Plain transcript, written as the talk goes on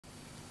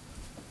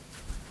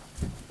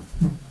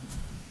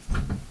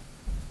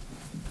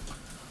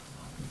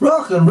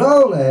Rock and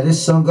roll there.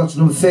 This song got to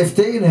number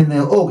 15 in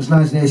August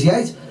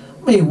 1988.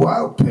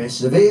 Meanwhile,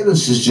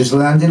 Perseverance has just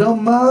landed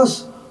on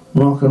Mars.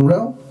 Rock and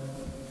roll.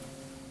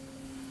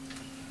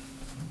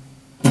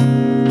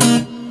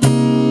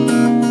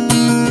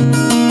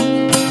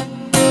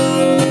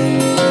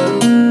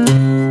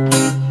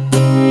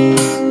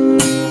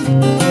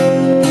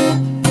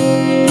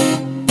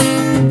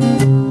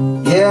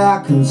 Yeah,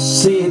 I can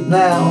see it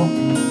now.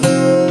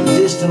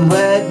 Distant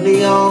red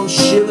neon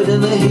shivered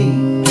in the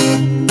heat.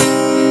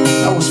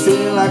 I was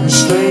feeling like a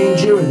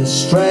stranger in a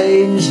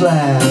strange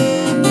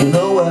land, you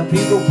know, where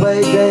people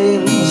play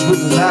games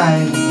with the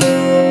night.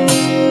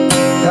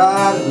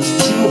 God, it was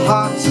too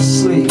hot to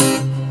sleep.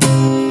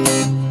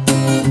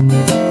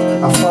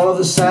 I followed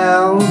the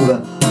sound of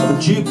a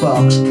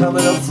jukebox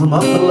coming up from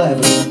upper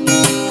level.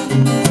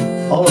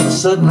 All of a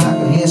sudden I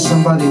could hear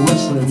somebody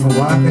whistling from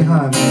right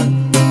behind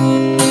me.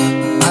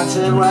 I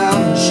turned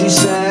around and she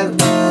said,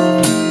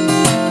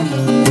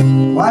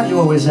 "Why'd you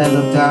always end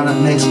up down at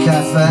Nick's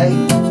Cafe?"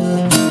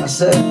 I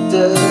said,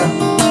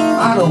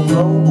 I don't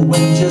know, the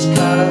wind just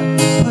kinda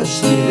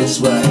pushed me this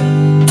way.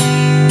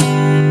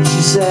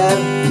 She said,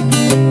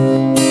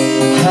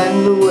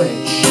 hang the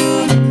witch.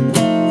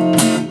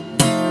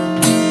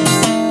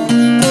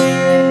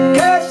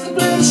 Catch the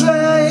blue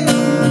train,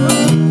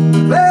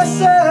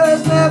 places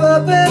never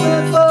been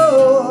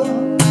before.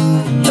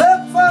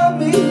 Look for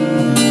me,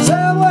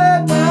 somewhere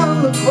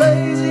down the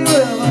crazy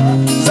river,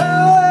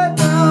 somewhere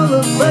down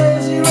the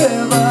crazy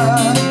river.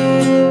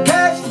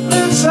 Catch the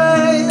blue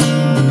train,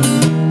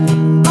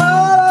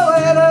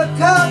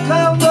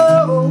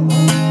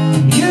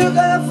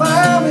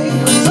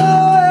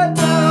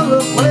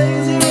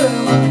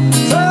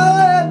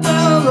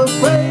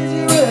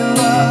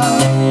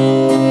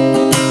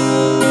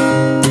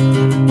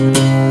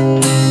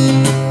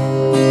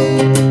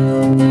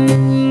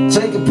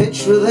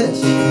 for this.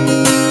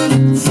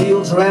 The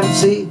fields are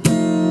empty,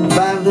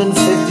 abandoned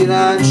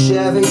 59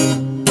 Chevy,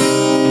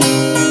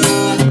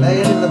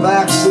 laying in the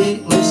back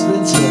seat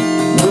listening to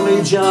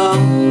Willie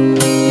John.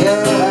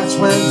 Yeah, that's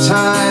when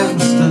time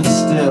stood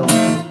still.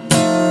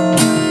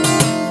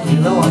 You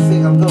know, I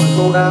think I'm gonna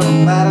go down to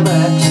Madam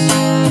X,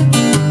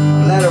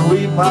 let her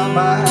read my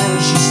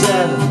mind. She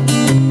said,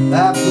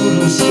 that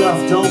voodoo stuff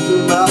don't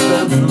do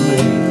nothing for me.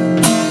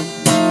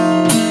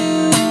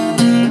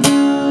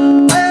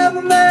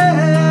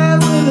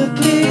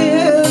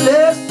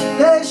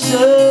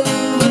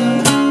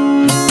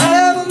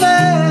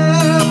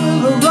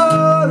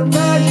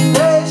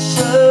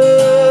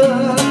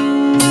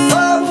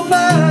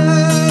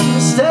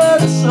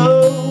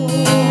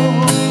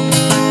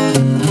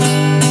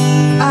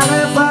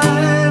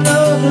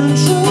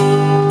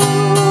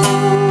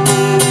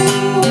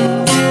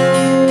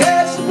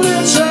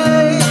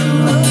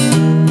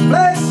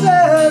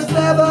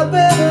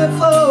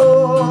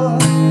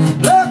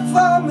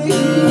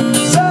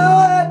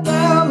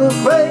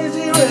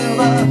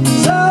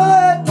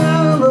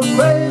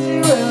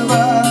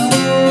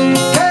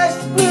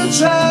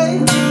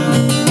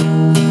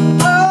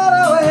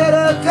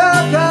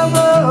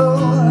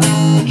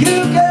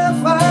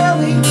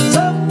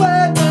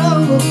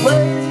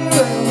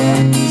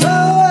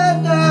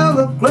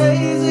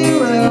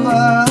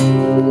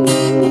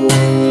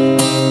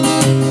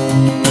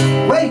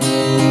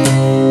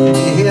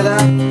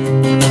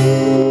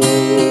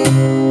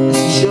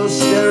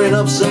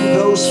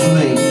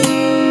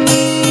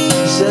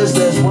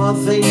 One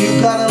thing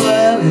you gotta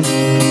learn is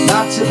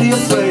not to be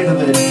afraid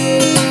of it.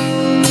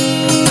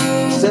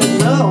 She said,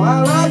 no,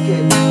 I like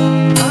it,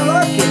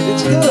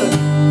 it's good.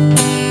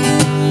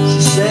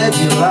 She said,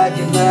 you like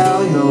it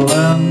now, you'll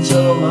learn to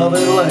love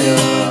it later.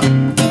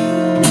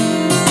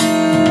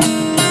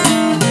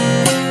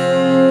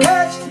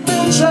 Catch the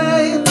blue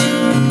train,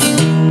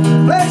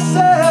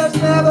 places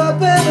never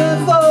been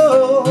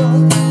before.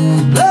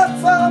 Look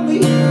for me,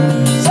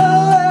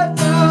 somewhere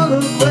down the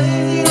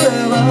crazy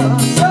river,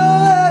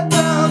 somewhere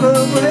down the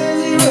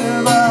crazy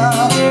river.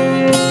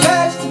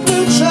 Catch the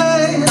blue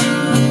train,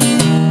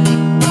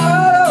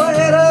 all the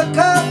way to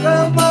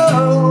Kokomo.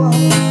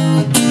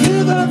 You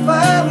can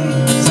find me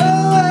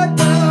somewhere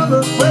down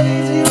the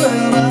crazy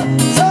river,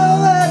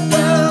 somewhere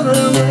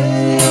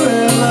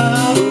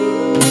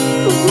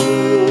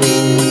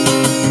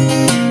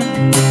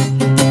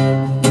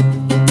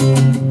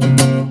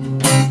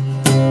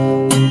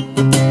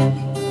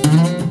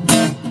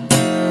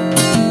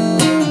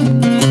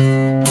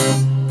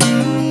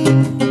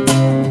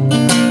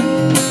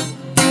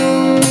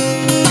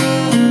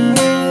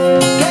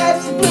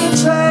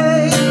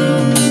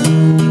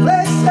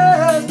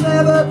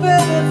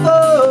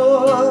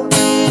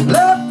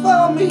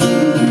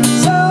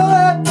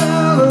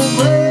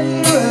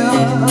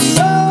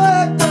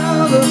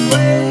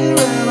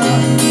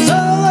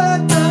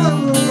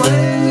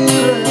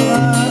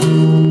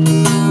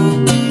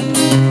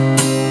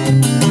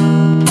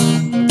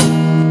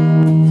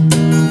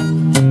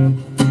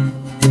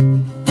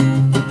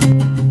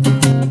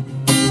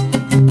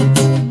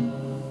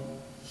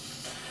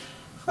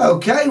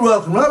Okay,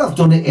 rock and roll. I've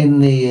done it in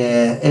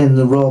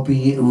the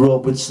Robbie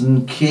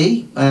Robertson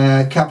key,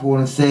 capital 1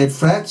 and 3rd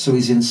fret, so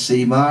he's in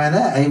C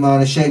minor, A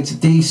minor shape to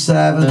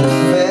D7,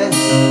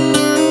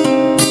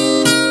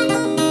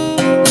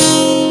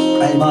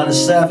 A minor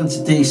 7 to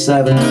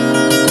D7.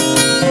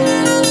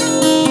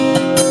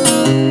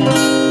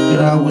 You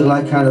know, with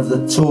like kind of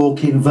the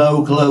talking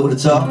vocal over the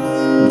top.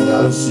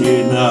 I see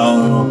it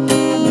now,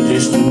 the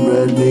distant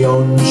red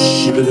neon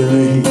shivered in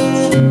the heat.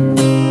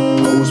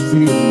 I was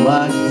feeling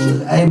like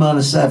A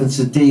minor 7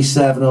 to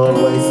D7 all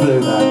the way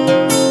through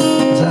that.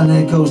 And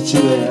then it goes to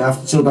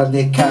after talking about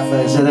Nick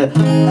Cafe, I said F,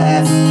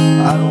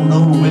 I don't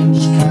know, the wind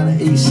just kind of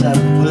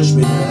E7 pushed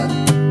me there.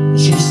 And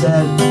she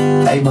said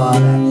A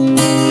minor,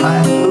 high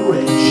and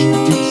rich,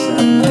 D7.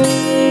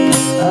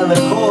 And the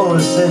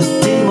chorus says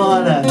D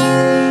minor,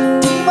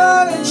 D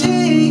minor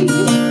G,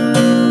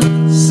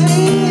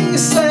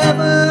 C7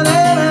 and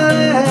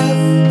an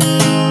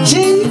F, G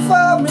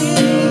for me,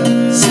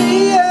 C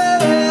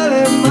and a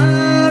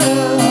minor,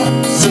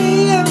 C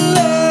and a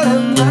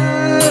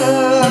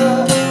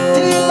minor, D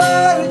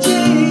minor G,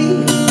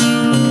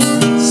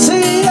 C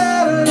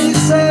and a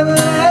D7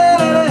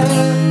 and an F,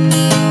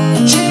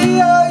 G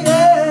oh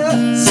yeah,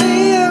 C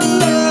and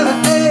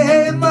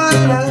a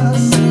minor,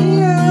 C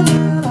and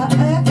a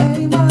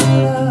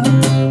minor.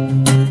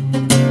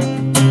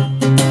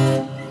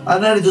 And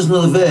then it does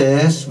another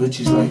verse, which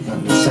is like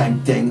kind of the same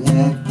thing. D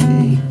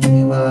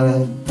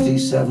minor,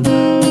 D7.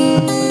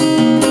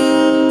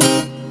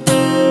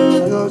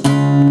 It goes,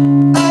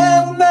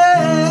 I'm a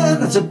man,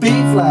 that's a B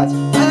flat,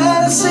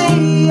 and a C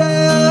and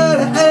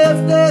a F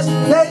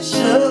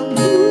destination.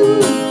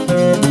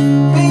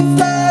 B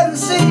flat and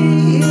C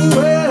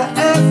with a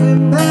F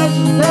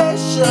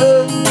imagination.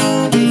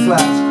 B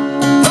flat,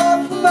 from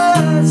the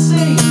mind C,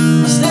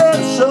 instead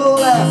of soul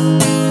F,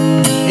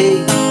 E.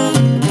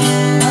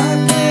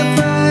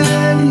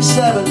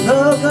 D7, no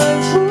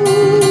control.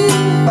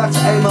 Back to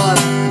A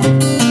minor.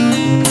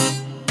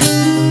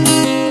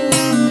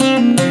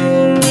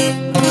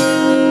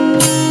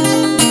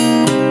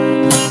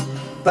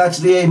 Back to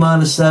the A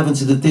minor 7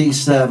 to the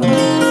D7.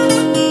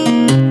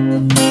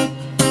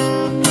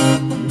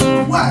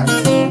 Wow.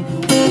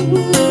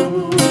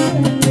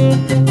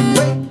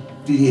 Wait,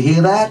 did you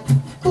hear that?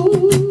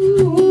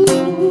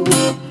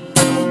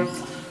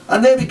 And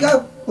there we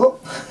go. Oh.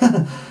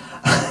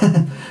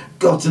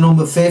 Got to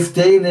number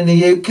 15 in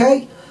the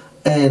UK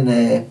in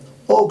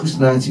August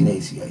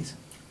 1988.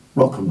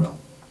 Rock and roll.